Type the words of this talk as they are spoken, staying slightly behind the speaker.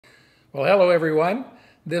Well, hello everyone.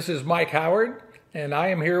 This is Mike Howard, and I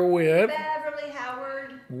am here with Beverly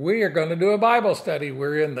Howard. We are going to do a Bible study.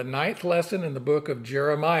 We're in the 9th lesson in the book of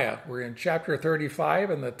Jeremiah. We're in chapter 35,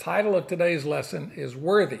 and the title of today's lesson is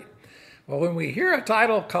Worthy. Well, when we hear a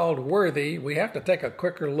title called Worthy, we have to take a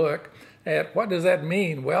quicker look at what does that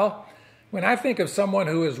mean. Well, when I think of someone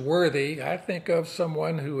who is worthy, I think of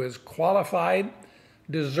someone who is qualified,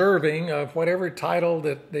 deserving of whatever title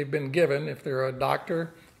that they've been given. If they're a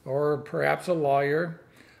doctor or perhaps a lawyer,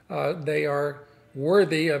 they are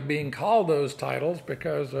worthy of being called those titles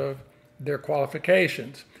because of their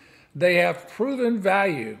qualifications. They have proven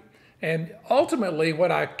value. And ultimately,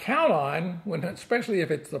 what I count on, especially if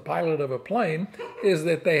it's the pilot of a plane, is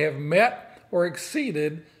that they have met or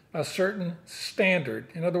exceeded a certain standard.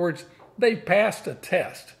 In other words, they've passed a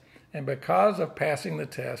test. And because of passing the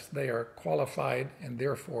test, they are qualified and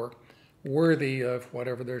therefore worthy of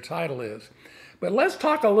whatever their title is. But let's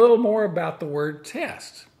talk a little more about the word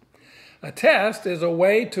test. A test is a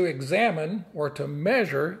way to examine or to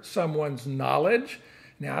measure someone's knowledge.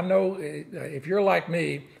 Now, I know if you're like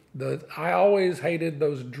me, I always hated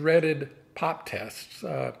those dreaded pop tests.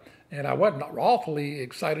 And I wasn't awfully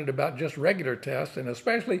excited about just regular tests, and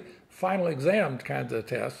especially final exam kinds of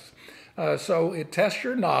tests. So it tests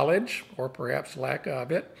your knowledge, or perhaps lack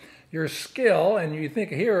of it, your skill, and you think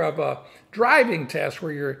here of a driving test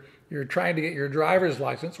where you're trying to get your driver's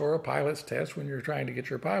license, or a pilot's test when you're trying to get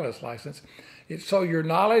your pilot's license. So your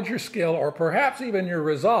knowledge, your skill, or perhaps even your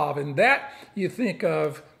resolve, and that you think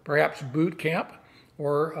of perhaps boot camp,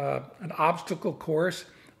 or an obstacle course,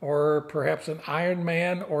 or perhaps an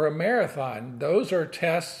Ironman or a marathon. Those are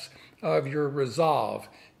tests of your resolve.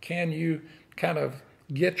 Can you kind of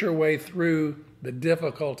get your way through the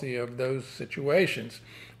difficulty of those situations?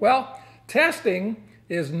 Well, testing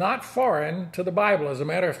is not foreign to the Bible. As a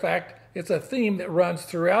matter of fact, it's a theme that runs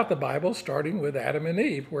throughout the Bible, starting with Adam and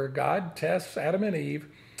Eve, where God tests Adam and Eve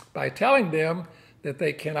by telling them that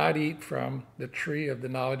they cannot eat from the tree of the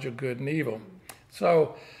knowledge of good and evil.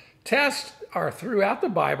 So tests are throughout the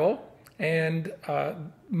Bible, and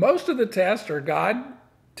most of the tests are God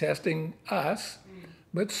testing us,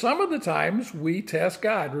 but some of the times we test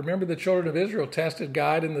God. Remember, the children of Israel tested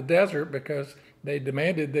God in the desert because they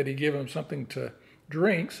demanded that he give them something to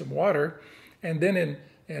drink, some water. And then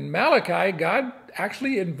in Malachi, God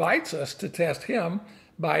actually invites us to test him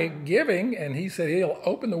by giving, and he said he'll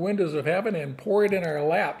open the windows of heaven and pour it in our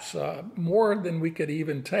laps, more than we could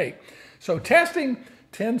even take. So testing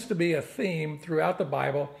tends to be a theme throughout the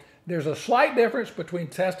Bible. There's a slight difference between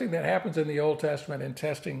testing that happens in the Old Testament and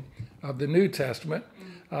testing of the New Testament,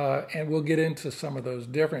 and we'll get into some of those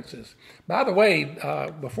differences. By the way,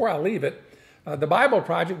 before I leave it, the Bible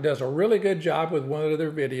Project does a really good job with one of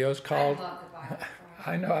their videos called, I love the Bible Project.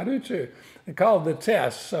 I know, I do too, called The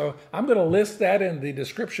Test. So I'm going to list that in the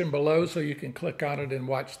description below so you can click on it and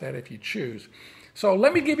watch that if you choose. So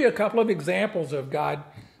let me give you a couple of examples of God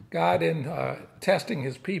in testing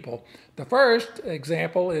his people. The first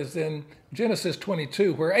example is in Genesis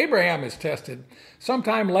 22, where Abraham is tested.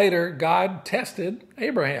 Sometime later, God tested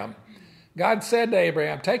Abraham. God said to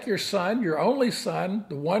Abraham, "Take your son, your only son,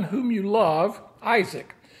 the one whom you love,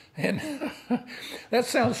 Isaac." And that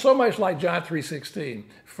sounds so much like John 3:16.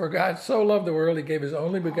 For God so loved the world, he gave his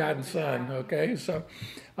only begotten son. Okay, so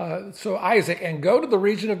Isaac, and go to the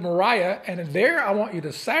region of Moriah, and there I want you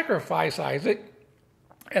to sacrifice Isaac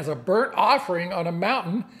as a burnt offering on a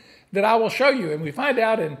mountain that I will show you. And we find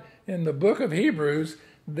out in the book of Hebrews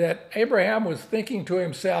that Abraham was thinking to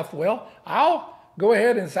himself, well, I'll go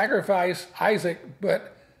ahead and sacrifice Isaac,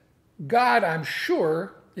 but God, I'm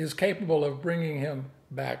sure, is capable of bringing him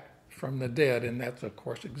back from the dead. And that's, of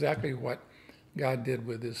course, exactly what God did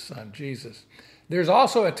with his son, Jesus. There's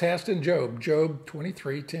also a test in Job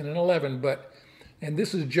 23, 10 and 11. And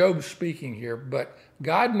this is Job speaking here, but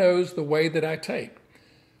God knows the way that I take.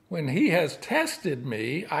 When he has tested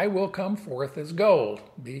me, I will come forth as gold.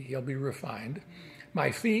 He'll be refined.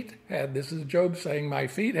 My feet, this is Job saying, my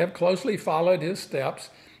feet have closely followed his steps.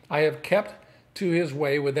 I have kept to his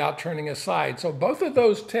way without turning aside. So both of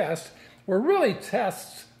those tests were really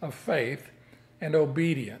tests of faith and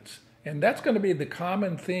obedience. And that's going to be the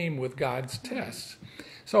common theme with God's tests.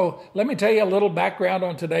 So let me tell you a little background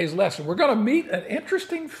on today's lesson. We're going to meet an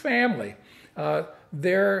interesting family.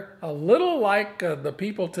 They're a little like the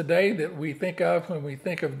people today that we think of when we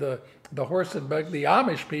think of the horse and buggy, the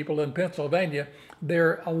Amish people in Pennsylvania.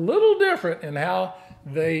 They're a little different in how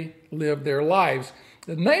they live their lives.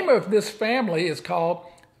 The name of this family is called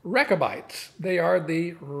Rechabites. They are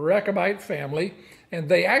the Rechabite family, And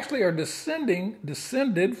they actually are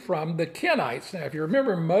descended from the Kenites. Now, if you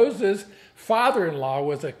remember, Moses' father-in-law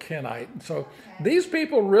was a Kenite. So these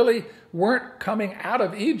people really weren't coming out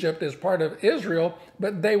of Egypt as part of Israel,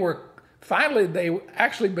 but they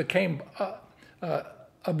actually became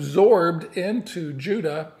absorbed into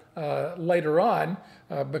Judah later on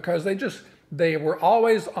because they were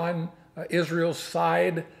always on Israel's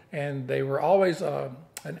side, and they were always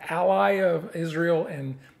an ally of Israel,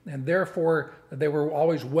 and therefore they were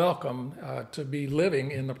always welcome to be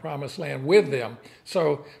living in the Promised Land with them.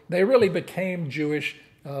 So they really became Jewish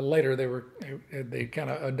later. They kind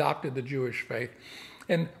of adopted the Jewish faith.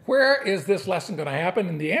 And where is this lesson going to happen?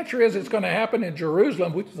 And the answer is it's going to happen in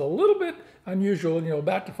Jerusalem, which is a little bit unusual, and you're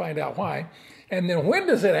about to find out why. And then when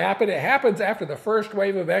does it happen? It happens after the first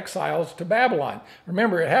wave of exiles to Babylon.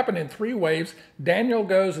 Remember, it happened in 3 waves. Daniel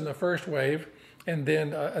goes in the first wave, and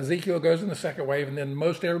then Ezekiel goes in the second wave, and then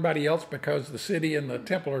most everybody else, because the city and the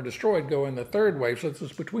temple are destroyed, go in the 3rd wave. So this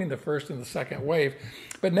is between the first and the second wave.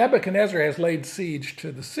 But Nebuchadnezzar has laid siege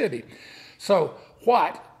to the city. So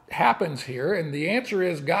what happens here? And the answer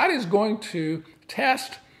is God is going to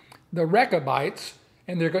test the Rechabites,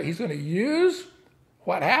 and he's going to use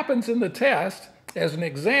what happens in the test as an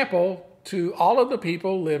example to all of the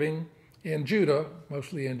people living in Judah,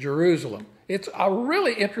 mostly in Jerusalem. It's a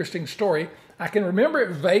really interesting story. I can remember it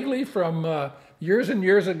vaguely from years and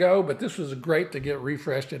years ago, but this was great to get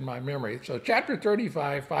refreshed in my memory. So chapter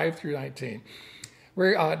 35, 5 through 19.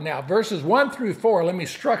 Now, verses 1 through 4, let me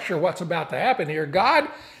structure what's about to happen here. God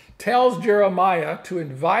tells Jeremiah to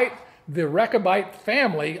invite the Rechabite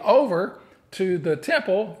family over to the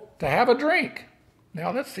temple to have a drink.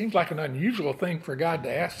 Now, that seems like an unusual thing for God to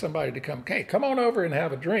ask somebody to come, hey, come on over and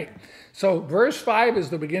have a drink. So verse 5 is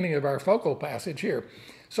the beginning of our focal passage here.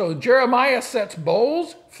 So Jeremiah sets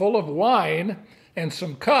bowls full of wine and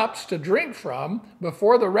some cups to drink from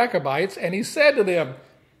before the Rechabites, and he said to them,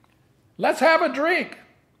 let's have a drink.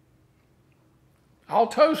 I'll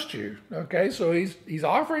toast you. Okay, so he's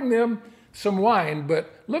offering them some wine, but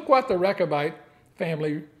look what the Rechabite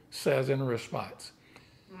family says in response.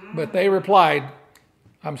 But they replied,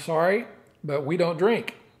 I'm sorry, but we don't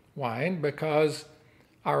drink wine because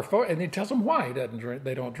and he tells them why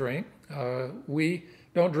they don't drink. We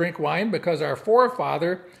don't drink wine because our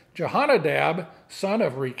forefather, Jehonadab, son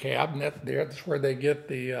of Rechab, and that's where they get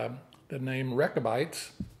the name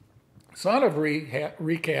Rechabites, son of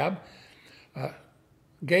Rechab,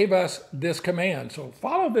 gave us this command. So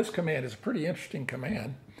follow this command. It's a pretty interesting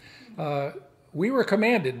command. We were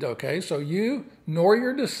commanded, okay, so you nor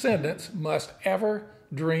your descendants must ever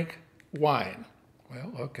drink wine.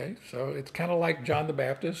 Well, okay, so it's kind of like John the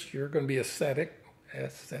Baptist. You're going to be ascetic.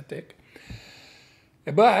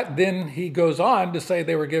 But then he goes on to say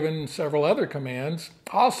they were given several other commands.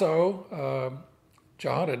 Also,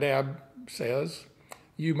 Jehonadab says,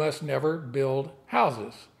 you must never build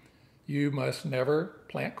houses. You must never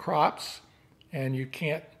plant crops, and you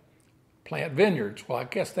can't plant vineyards. Well, I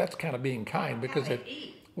guess that's kind of being kind because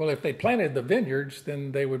if they planted the vineyards,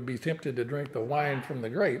 then they would be tempted to drink the wine from the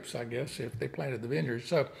grapes, I guess, if they planted the vineyards.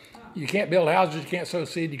 So you can't build houses, you can't sow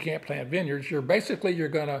seed, you can't plant vineyards. You're going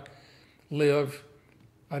to live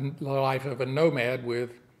a life of a nomad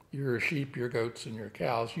with your sheep, your goats, and your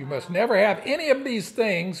cows. You must never have any of these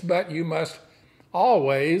things, but you must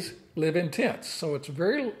always live in tents. So it's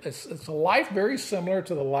a life very similar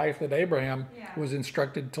to the life that Abraham was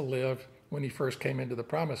instructed to live when he first came into the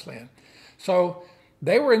Promised Land. So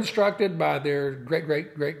they were instructed by their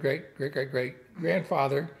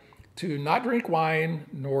great-great-great-great-great-great-grandfather to not drink wine,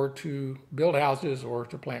 nor to build houses, or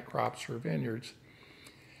to plant crops or vineyards.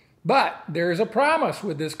 But there is a promise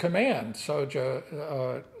with this command. So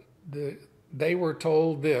they were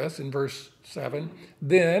told this in verse 7,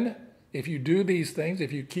 then if you do these things,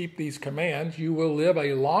 if you keep these commands, you will live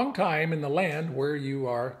a long time in the land where you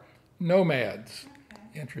are nomads.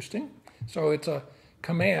 Okay. Interesting. So it's a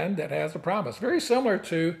command that has a promise. Very similar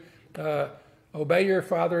to obey your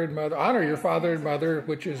father and mother, honor your father and mother,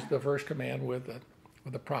 which is the first command with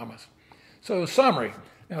a promise. So summary.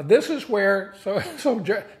 Now this is where,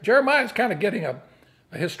 Jeremiah is kind of getting a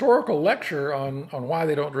historical lecture on why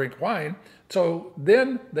they don't drink wine. So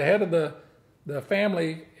then the head of the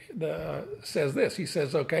family says this. He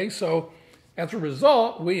says, okay, so as a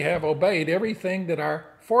result, we have obeyed everything that our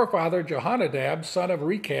forefather Jehonadab, son of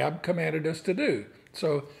Rechab, commanded us to do.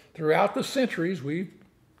 So throughout the centuries, we've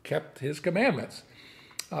kept his commandments.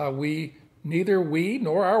 Neither we,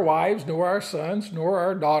 nor our wives, nor our sons, nor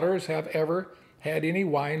our daughters have ever had any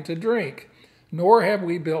wine to drink, nor have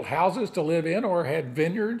we built houses to live in, or had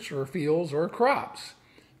vineyards or fields or crops.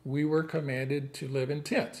 We were commanded to live in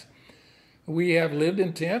tents. we have lived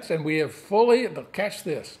in tents, and we have fully, catch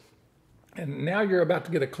this, and now you're about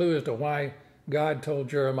to get a clue as to why God told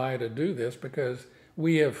Jeremiah to do this, because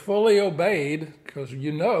we have fully obeyed, because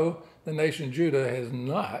you know the nation Judah has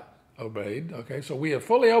not obeyed. Okay, so we have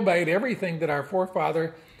fully obeyed everything that our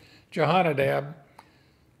forefather Jehonadab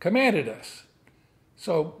commanded us.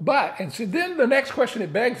 So then the next question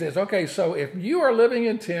it begs is, okay, so if you are living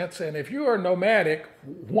in tents and if you are nomadic,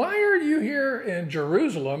 why are you here in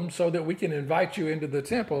Jerusalem so that we can invite you into the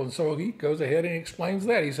temple? And so he goes ahead and explains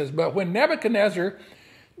that. He says, but when Nebuchadnezzar,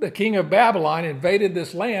 the king of Babylon, invaded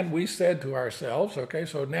this land, we said to ourselves, okay,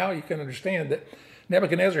 so now you can understand that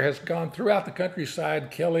Nebuchadnezzar has gone throughout the countryside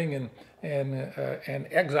killing and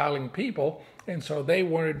exiling people, and so they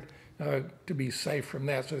wanted to be safe from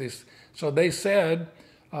that. So they said,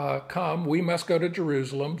 come, we must go to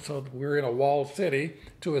Jerusalem, so we're in a walled city,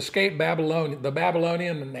 to escape the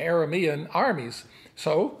Babylonian and Aramean armies.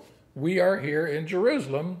 So we are here in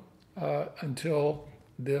Jerusalem until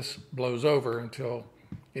this blows over, until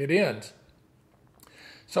it ends.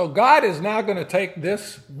 So God is now going to take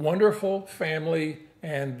this wonderful family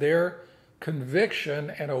and their conviction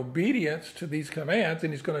and obedience to these commands,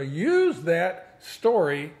 and he's going to use that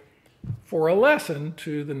story for a lesson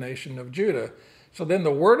to the nation of Judah. So then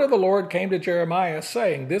the word of the Lord came to Jeremiah,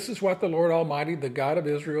 saying, this is what the Lord Almighty, the God of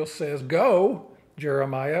Israel, says, go,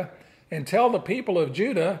 Jeremiah, and tell the people of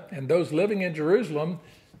Judah and those living in Jerusalem,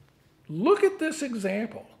 look at this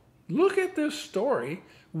example. Look at this story.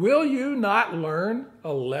 Will you not learn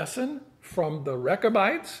a lesson from the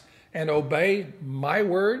Rechabites and obey my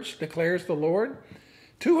words, declares the Lord?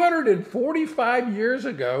 245 years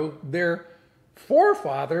ago, their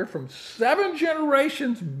forefather from 7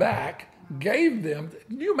 generations back gave them,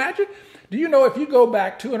 can you imagine? Do you know if you go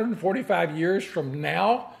back 245 years from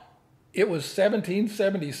now, it was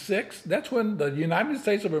 1776. That's when the United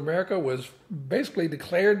States of America was basically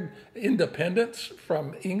declared independence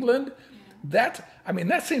from England. That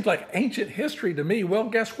seems like ancient history to me. Well,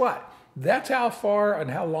 guess what? That's how far and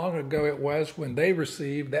how long ago it was when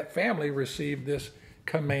that family received this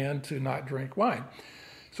command to not drink wine.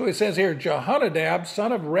 So it says here, Jehonadab,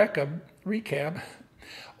 son of Rechab,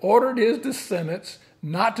 ordered his descendants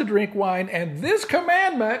not to drink wine, and this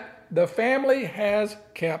commandment the family has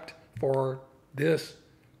kept for this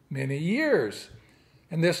many years.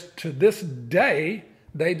 And to this day,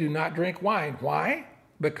 they do not drink wine. Why?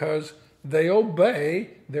 Because they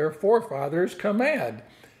obey their forefathers' command.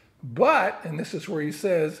 But, and this is where he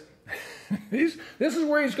says, this is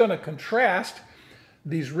where he's going to contrast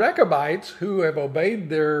these Rechabites who have obeyed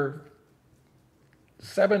their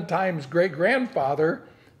 7 times great-grandfather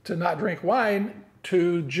to not drink wine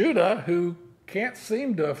to Judah, who can't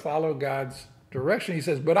seem to follow God's direction. He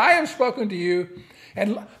says, but I have spoken to you,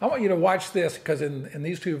 and I want you to watch this, because in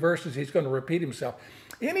these 2 verses, he's going to repeat himself.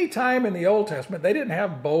 Any time in the Old Testament, they didn't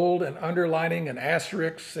have bold and underlining and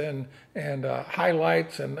asterisks and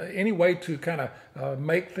highlights and any way to kind of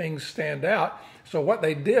make things stand out. So what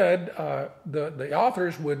they did, the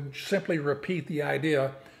authors would simply repeat the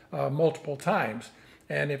idea multiple times.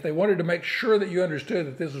 And if they wanted to make sure that you understood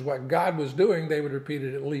that this is what God was doing, they would repeat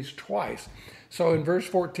it at least twice. So in verse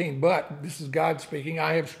 14, but, this is God speaking,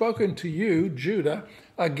 I have spoken to you, Judah,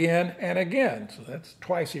 again and again. So that's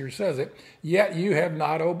twice he says it. Yet you have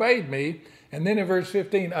not obeyed me. And then in verse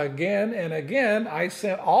 15, again and again, I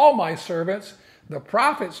sent all my servants, the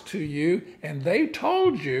prophets, to you, and they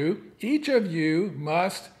told you, each of you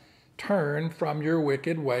must turn from your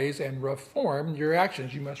wicked ways and reform your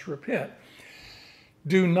actions. You must repent.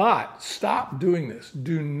 Do not stop doing this.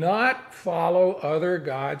 Do not follow other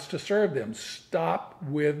gods to serve them. Stop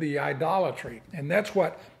with the idolatry. And that's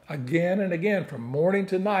what, again and again, from morning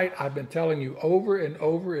to night, I've been telling you over and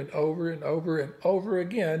over and over and over and over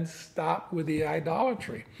again, stop with the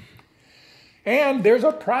idolatry. And there's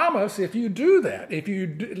a promise if you do that. If you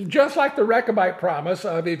do, just like the Rechabite promise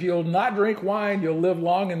of if you'll not drink wine, you'll live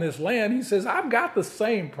long in this land. He says, I've got the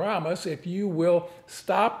same promise. If you will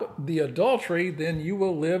stop the adultery, then you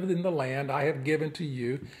will live in the land I have given to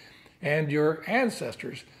you and your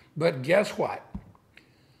ancestors. But guess what?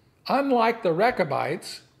 Unlike the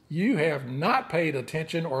Rechabites, you have not paid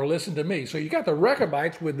attention or listened to me. So you got the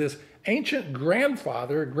Rechabites with this ancient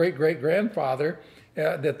grandfather, great-great-grandfather,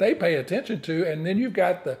 that they pay attention to, and then you've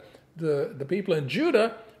got the people in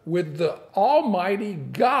Judah with the almighty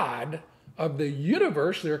God of the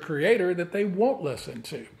universe, their creator, that they won't listen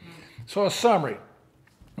to. So a summary.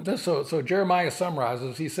 So Jeremiah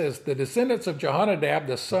summarizes. He says, the descendants of Jehonadab,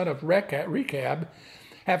 the son of Rechab,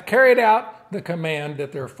 have carried out the command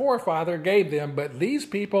that their forefather gave them, but these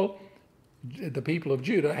people the people of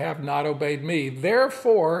Judah have not obeyed me.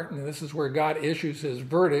 Therefore, and this is where God issues his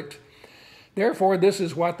verdict, therefore this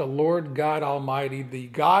is what the Lord God Almighty, the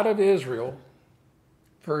God of Israel,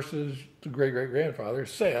 versus the great-great-grandfather,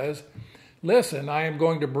 says, listen, I am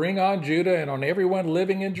going to bring on Judah and on everyone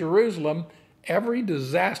living in Jerusalem every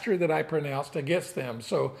disaster that I pronounced against them.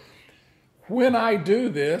 So when I do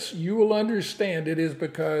this, you will understand it is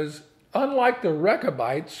because, unlike the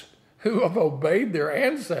Rechabites who have obeyed their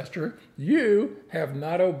ancestor, you have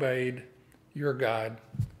not obeyed your God,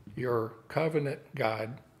 your covenant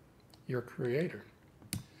God, your Creator.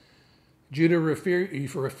 Judah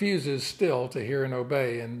refuses still to hear and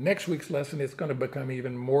obey. And next week's lesson, it's going to become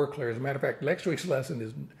even more clear. As a matter of fact, next week's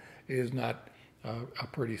lesson is not a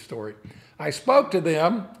pretty story. I spoke to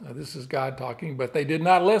them, this is God talking, but they did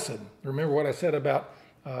not listen. Remember what I said about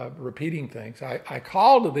repeating things. I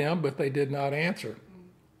called to them, but they did not answer.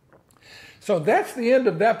 So that's the end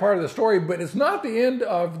of that part of the story, but it's not the end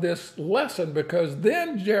of this lesson, because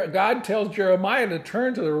then God tells Jeremiah to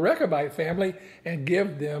turn to the Rechabite family and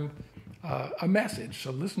give them a message. So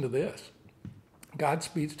listen to this. God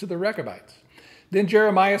speaks to the Rechabites. Then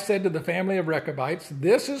Jeremiah said to the family of Rechabites,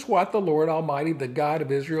 this is what the Lord Almighty, the God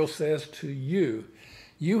of Israel, says to you.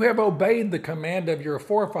 You have obeyed the command of your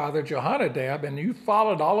forefather Jehonadab, and you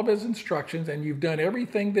followed all of his instructions, and you've done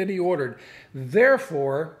everything that he ordered.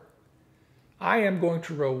 Therefore, I am going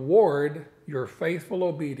to reward your faithful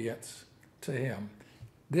obedience to him.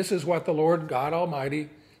 This is what the Lord God Almighty,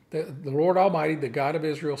 the Lord Almighty, the God of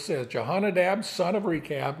Israel, says. Jehonadab, son of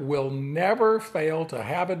Rechab, will never fail to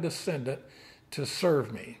have a descendant to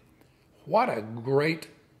serve me. What a great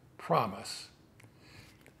promise.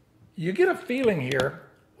 You get a feeling here,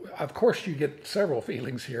 of course you get several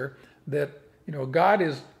feelings here, that God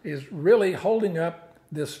is really holding up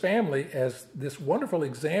this family as this wonderful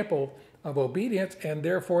example of obedience, and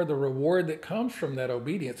therefore the reward that comes from that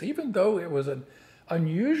obedience. Even though it was an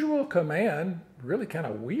unusual command, really kind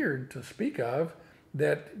of weird to speak of,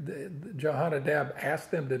 that Jehonadab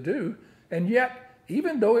asked them to do, and yet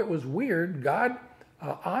even though it was weird, God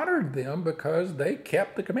honored them because they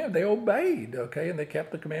kept the command. They obeyed, okay, and they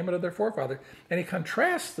kept the commandment of their forefather. And he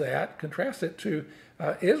contrasts it to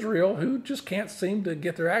Israel, who just can't seem to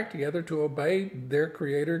get their act together to obey their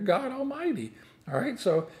Creator, God Almighty. All right,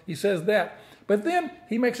 so he says that. But then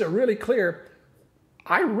he makes it really clear,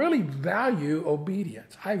 I really value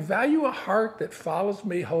obedience. I value a heart that follows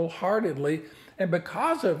me wholeheartedly, and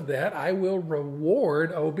because of that, I will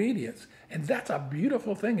reward obedience. And that's a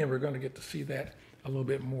beautiful thing, and we're going to get to see that a little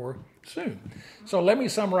bit more soon. So let me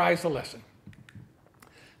summarize the lesson.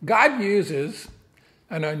 God uses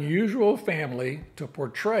an unusual family to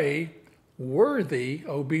portray worthy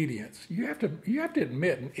obedience. You have to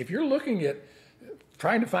admit, if you're looking at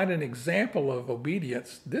trying to find an example of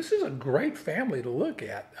obedience, this is a great family to look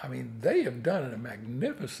at. I mean, they have done a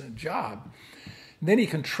magnificent job. And then he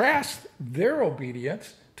contrasts their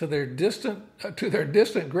obedience to their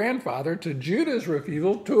distant grandfather, to Judah's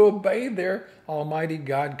refusal to obey their Almighty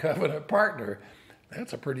God covenant partner.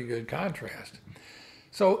 That's a pretty good contrast.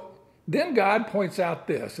 So then God points out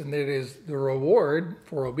this, and it is the reward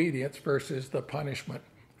for obedience versus the punishment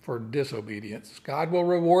for disobedience. God will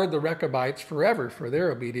reward the Rechabites forever for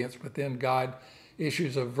their obedience, but then God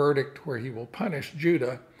issues a verdict where he will punish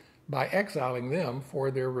Judah by exiling them for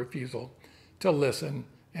their refusal to listen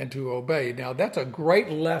and to obey. Now, that's a great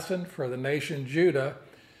lesson for the nation Judah,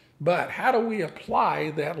 but how do we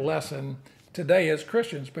apply that lesson today as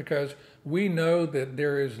Christians? Because we know that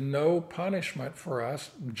there is no punishment for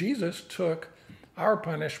us. Jesus took our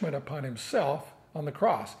punishment upon himself on the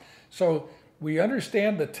cross. So we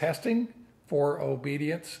understand the testing for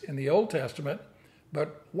obedience in the Old Testament,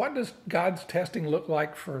 but what does God's testing look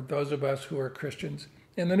like for those of us who are Christians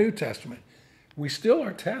in the New Testament? We still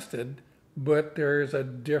are tested, but there is a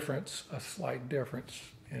difference, a slight difference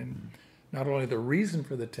in not only the reason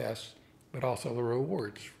for the test, but also the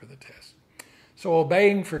rewards for the test. So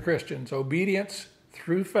obeying for Christians, obedience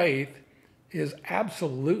through faith, is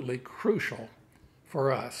absolutely crucial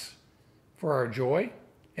for us, for our joy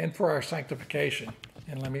and for our sanctification.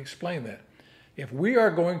 And let me explain that. If we are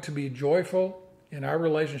going to be joyful in our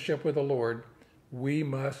relationship with the Lord, we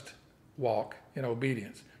must walk in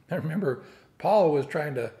obedience. Now remember, Paul was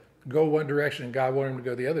trying to go one direction and God wanted him to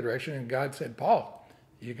go the other direction, and God said, Paul,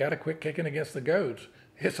 you got to quit kicking against the goads.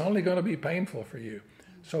 It's only going to be painful for you.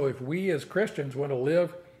 So if we as Christians want to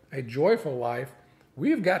live a joyful life,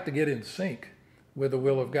 we've got to get in sync with the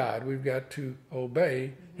will of God. We've got to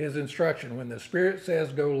obey his instruction. When the Spirit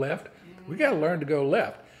says go left, we got to learn to go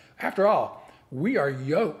left. After all, we are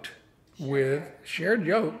yoked shared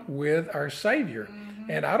yoke with our Savior.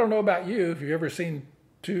 And I don't know about you, if you've ever seen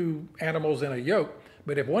two animals in a yoke,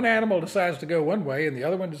 but if one animal decides to go one way and the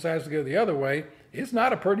other one decides to go the other way, it's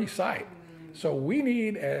not a pretty sight. So we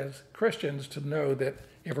need, as Christians, to know that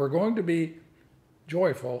if we're going to be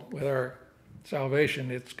joyful with our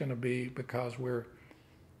salvation, it's going to be because we're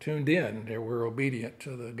tuned in, that we're obedient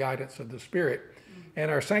to the guidance of the Spirit.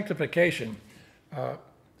 And our sanctification,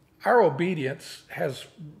 our obedience has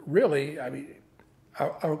really, a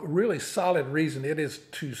really solid reason. It is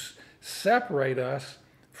to separate us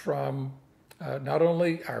from not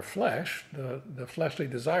only our flesh, the fleshly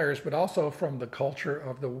desires, but also from the culture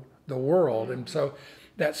of the world. And so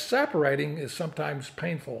that separating is sometimes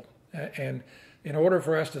painful. And in order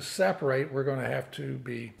for us to separate, we're going to have to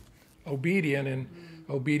be obedient, and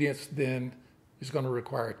obedience then is going to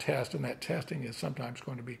require a test, and that testing is sometimes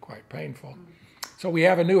going to be quite painful. So we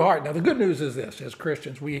have a new heart. Now the good news is this: as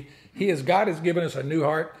Christians, God has given us a new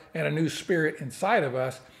heart and a new spirit inside of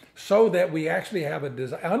us, so that we actually have a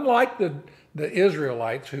desire. Unlike the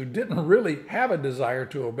Israelites, who didn't really have a desire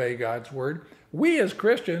to obey God's word, we as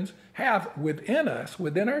Christians have within us,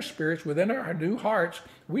 within our spirits, within our new hearts,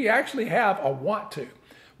 we actually have a want to.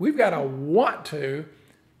 We've got a want to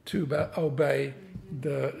obey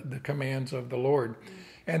the commands of the Lord.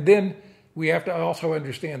 And then we have to also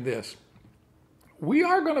understand this: we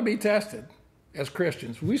are going to be tested as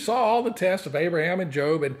Christians. We saw all the tests of Abraham and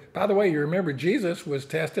Job. And by the way, you remember Jesus was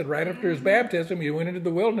tested right after his baptism. He went into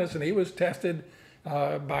the wilderness and he was tested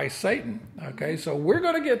by Satan. Okay, so we're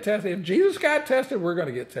going to get tested. If Jesus got tested, we're going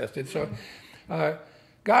to get tested. So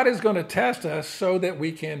God is going to test us so that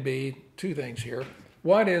we can be two things here.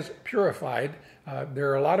 One is purified. There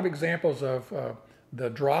are a lot of examples of the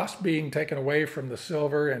dross being taken away from the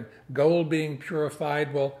silver and gold being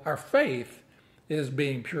purified. Well, our faith is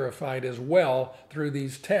being purified as well through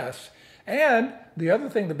these tests. And the other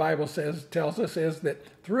thing the Bible tells us is that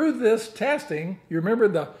through this testing, you remember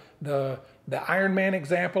the Ironman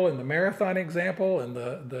example and the marathon example and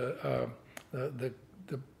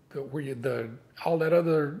all that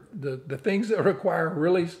other the things that require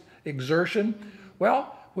really exertion.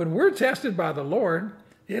 Well, when we're tested by the Lord,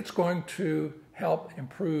 it's going to help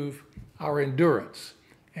improve our endurance,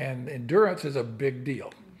 and endurance is a big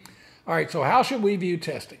deal. All right, so how should we view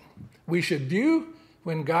testing? We should view,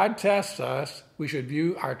 when God tests us, we should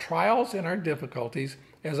view our trials and our difficulties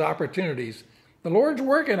as opportunities. The Lord's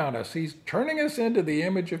working on us. He's turning us into the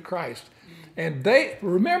image of Christ. And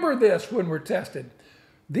remember this when we're tested.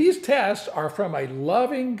 These tests are from a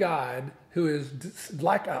loving God who is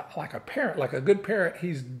like a parent, like a good parent.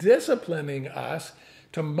 He's disciplining us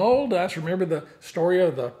to mold us. Remember the story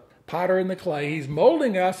of the potter and the clay. He's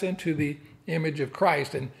molding us into the image of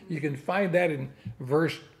Christ, and you can find that in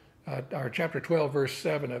chapter 12, verse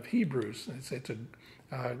 7 of Hebrews. It's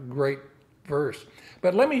a great verse.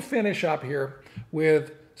 But let me finish up here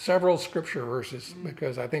with several scripture verses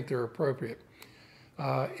because I think they're appropriate.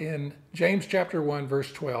 In James chapter 1,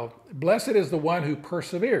 verse 12, "Blessed is the one who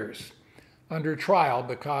perseveres under trial,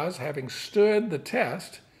 because having stood the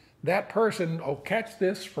test, that person," catch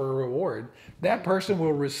this for a reward, "that person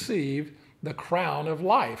will receive the crown of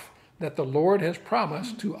life that the Lord has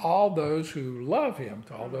promised to all those who love him,"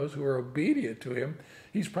 to all those who are obedient to him.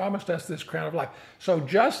 He's promised us this crown of life. So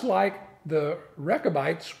just like the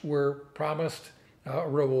Rechabites were promised a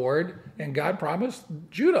reward, and God promised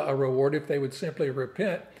Judah a reward if they would simply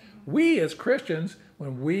repent, we as Christians,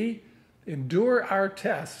 when we endure our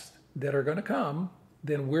tests that are going to come,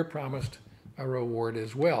 then we're promised a reward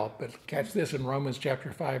as well. But catch this in Romans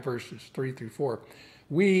chapter 5, verses 3 through 4.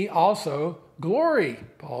 "We also glory,"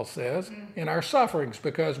 Paul says, "in our sufferings,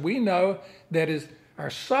 because we know that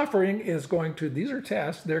our suffering is going to," these are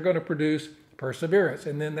tests, they're going to produce perseverance.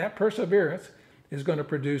 And then that perseverance is going to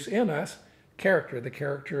produce in us character, the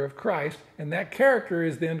character of Christ. And that character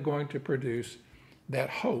is then going to produce that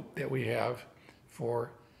hope that we have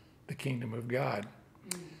for the kingdom of God.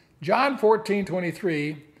 John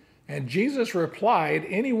 14:23, "And Jesus replied,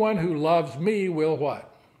 'Anyone who loves me will'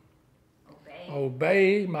 what?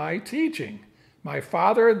 Obey my teaching. My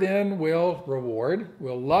Father then will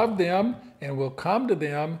love them, and will come to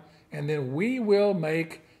them, and then we will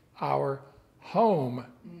make our home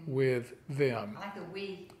with them." I like the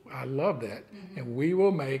we. I love that. And we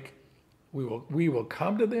will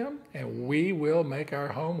come to them, and we will make our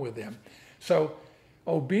home with them. So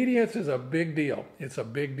obedience is a big deal. It's a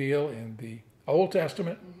big deal in the Old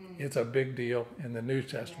Testament. It's a big deal in the New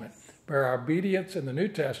Testament. Yes. Where our obedience in the New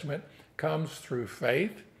Testament comes through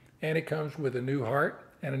faith, and it comes with a new heart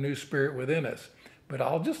and a new spirit within us. But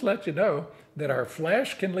I'll just let you know that our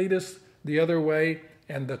flesh can lead us the other way,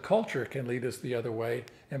 and the culture can lead us the other way.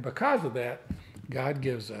 And because of that, God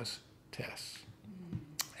gives us tests.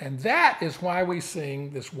 And that is why we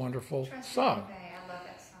sing this wonderful song. I love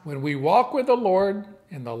that song. When we walk with the Lord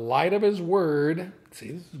in the light of his word,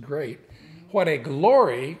 see, this is great. What a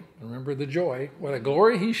glory, remember the joy, what a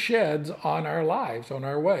glory he sheds on our lives, on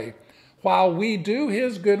our way. While we do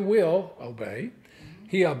his good will, obey,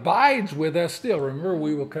 he abides with us still. Remember,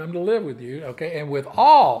 we will come to live with you, okay? And with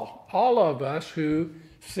all of us who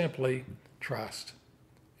simply trust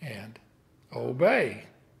and obey.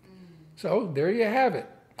 So there you have it.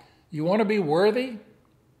 You want to be worthy?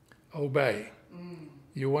 Obey.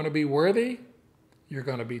 You want to be worthy? You're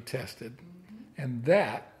going to be tested. And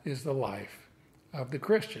that is the life of the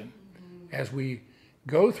Christian. As we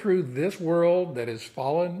go through this world that is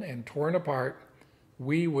fallen and torn apart,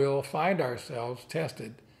 we will find ourselves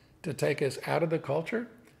tested to take us out of the culture,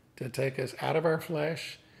 to take us out of our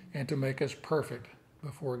flesh, and to make us perfect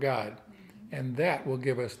before God. And that will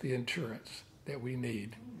give us the assurance that we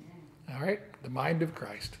need. All right, the mind of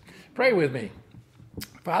Christ. Pray with me.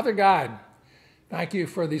 Father God, thank you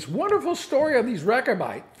for this wonderful story of this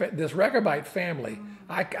Rechabite family.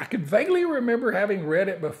 I could vaguely remember having read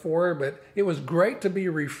it before, but it was great to be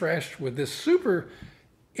refreshed with this super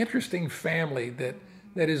interesting family that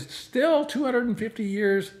is still 250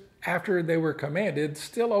 years after they were commanded,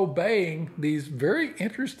 still obeying these very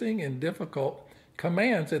interesting and difficult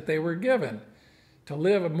commands that they were given to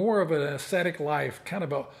live more of an ascetic life, kind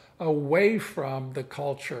of away from the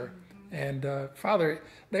culture. And Father,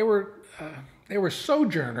 they were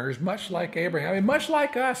sojourners, much like Abraham. And much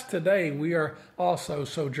like us today, we are also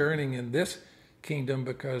sojourning in this kingdom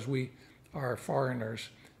because we are foreigners.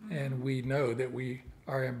 And we know that we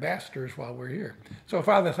are ambassadors while we're here. So,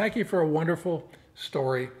 Father, thank you for a wonderful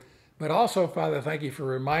story. But also, Father, thank you for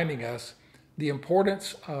reminding us the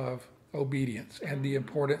importance of obedience and the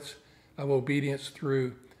importance of obedience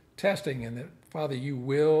through testing. And that, Father, you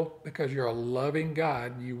will, because you're a loving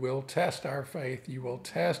God, you will test our faith. You will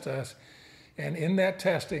test us. And in that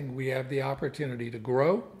testing, we have the opportunity to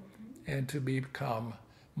grow and to become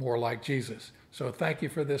more like Jesus. So thank you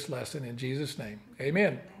for this lesson in Jesus' name.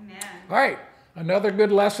 Amen. Amen. All right. Another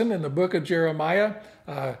good lesson in the book of Jeremiah.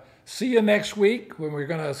 See you next week when we're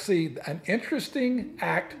going to see an interesting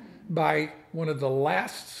act by one of the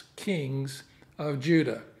last kings of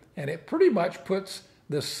Judah. And it pretty much puts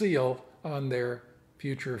the seal on their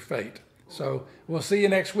future fate. So we'll see you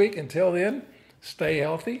next week. Until then, stay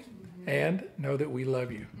healthy and know that we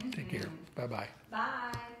love you. Take care. Bye-bye.